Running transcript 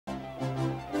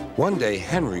One day,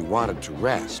 Henry wanted to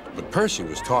rest, but Percy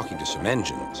was talking to some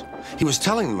engines. He was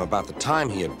telling them about the time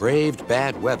he had braved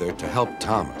bad weather to help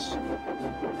Thomas.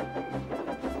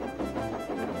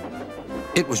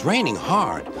 It was raining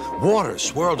hard. Water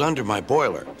swirled under my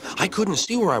boiler. I couldn't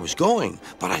see where I was going,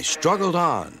 but I struggled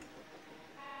on.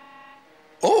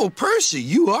 Oh, Percy,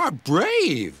 you are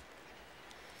brave.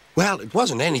 Well, it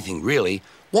wasn't anything really.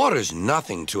 Water's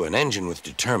nothing to an engine with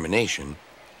determination.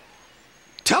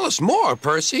 Tell us more,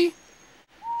 Percy.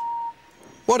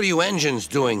 What are you engines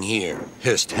doing here?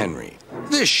 Hissed Henry.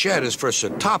 This shed is for Sir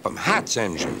Topham Hatt's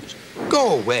engines.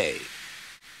 Go away.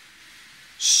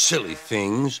 Silly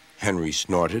things, Henry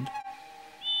snorted.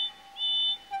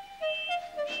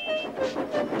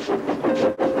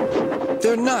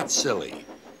 They're not silly.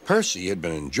 Percy had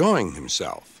been enjoying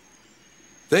himself.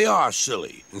 They are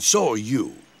silly, and so are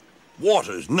you.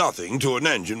 Water's nothing to an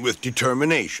engine with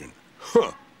determination.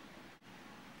 Huh.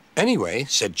 Anyway,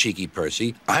 said cheeky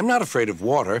Percy, I'm not afraid of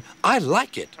water. I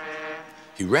like it.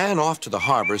 He ran off to the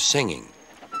harbor singing.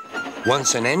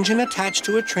 Once an engine attached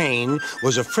to a train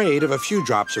was afraid of a few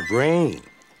drops of rain.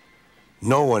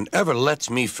 No one ever lets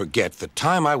me forget the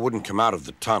time I wouldn't come out of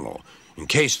the tunnel in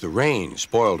case the rain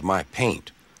spoiled my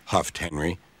paint, huffed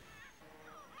Henry.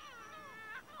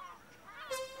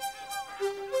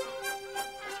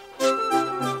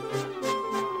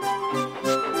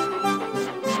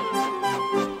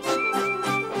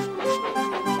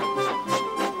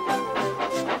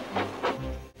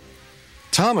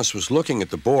 Thomas was looking at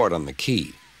the board on the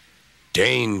key.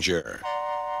 Danger.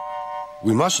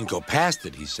 We mustn't go past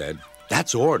it, he said.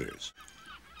 That's orders.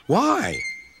 Why?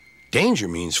 Danger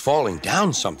means falling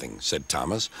down something, said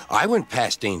Thomas. I went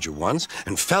past danger once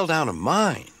and fell down a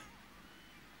mine.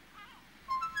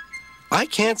 I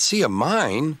can't see a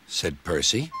mine, said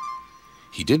Percy.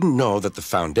 He didn't know that the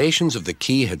foundations of the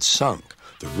quay had sunk.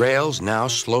 The rails now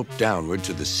sloped downward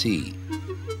to the sea.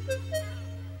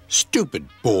 Stupid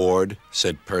board,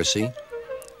 said Percy.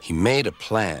 He made a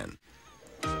plan.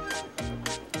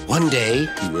 One day,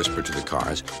 he whispered to the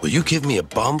cars, will you give me a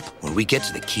bump when we get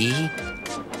to the quay?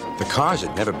 The cars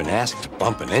had never been asked to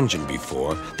bump an engine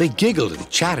before. They giggled and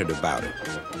chatted about it.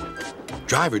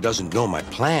 Driver doesn't know my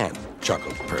plan,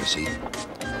 chuckled Percy.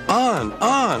 On,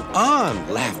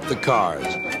 laughed the cars.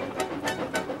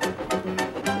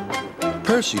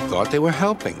 Percy thought they were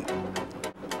helping.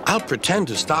 I'll pretend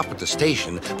to stop at the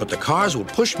station, but the cars will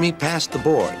push me past the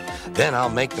board. Then I'll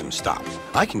make them stop.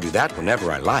 I can do that whenever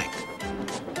I like.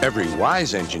 Every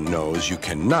wise engine knows you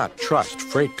cannot trust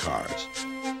freight cars.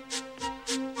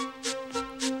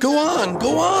 Go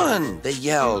on, they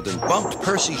yelled and bumped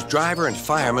Percy's driver and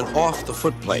fireman off the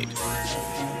footplate.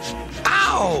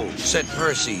 Ow, said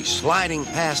Percy, sliding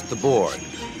past the board.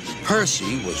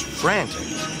 Percy was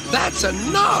frantic. That's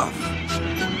enough!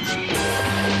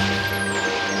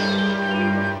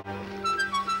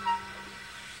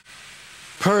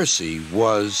 Percy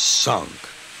was sunk.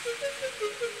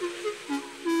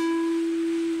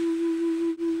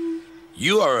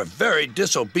 You are a very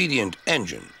disobedient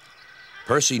engine.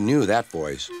 Percy knew that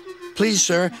voice. Please,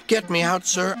 sir, get me out,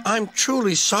 sir. I'm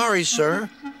truly sorry, sir.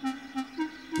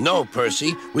 No,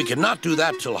 Percy, we cannot do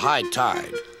that till high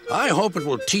tide. I hope it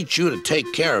will teach you to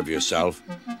take care of yourself.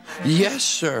 Yes,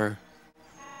 sir.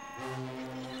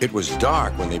 It was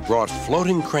dark when they brought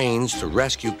floating cranes to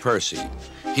rescue Percy.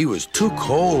 He was too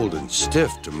cold and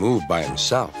stiff to move by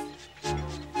himself.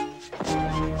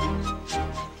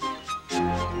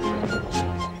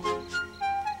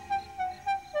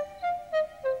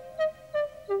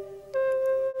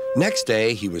 Next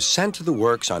day, he was sent to the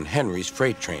works on Henry's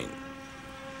freight train.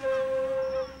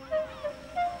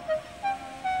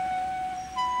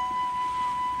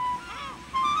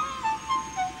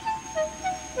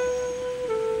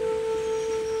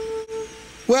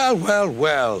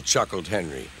 Well, chuckled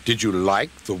Henry. Did you like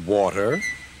the water?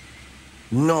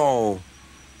 No.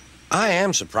 I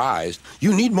am surprised.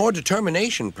 You need more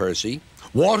determination, Percy.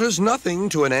 Water's nothing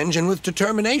to an engine with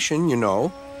determination, you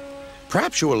know.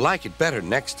 Perhaps you will like it better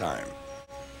next time.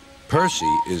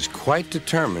 Percy is quite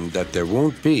determined that there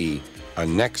won't be a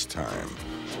next time.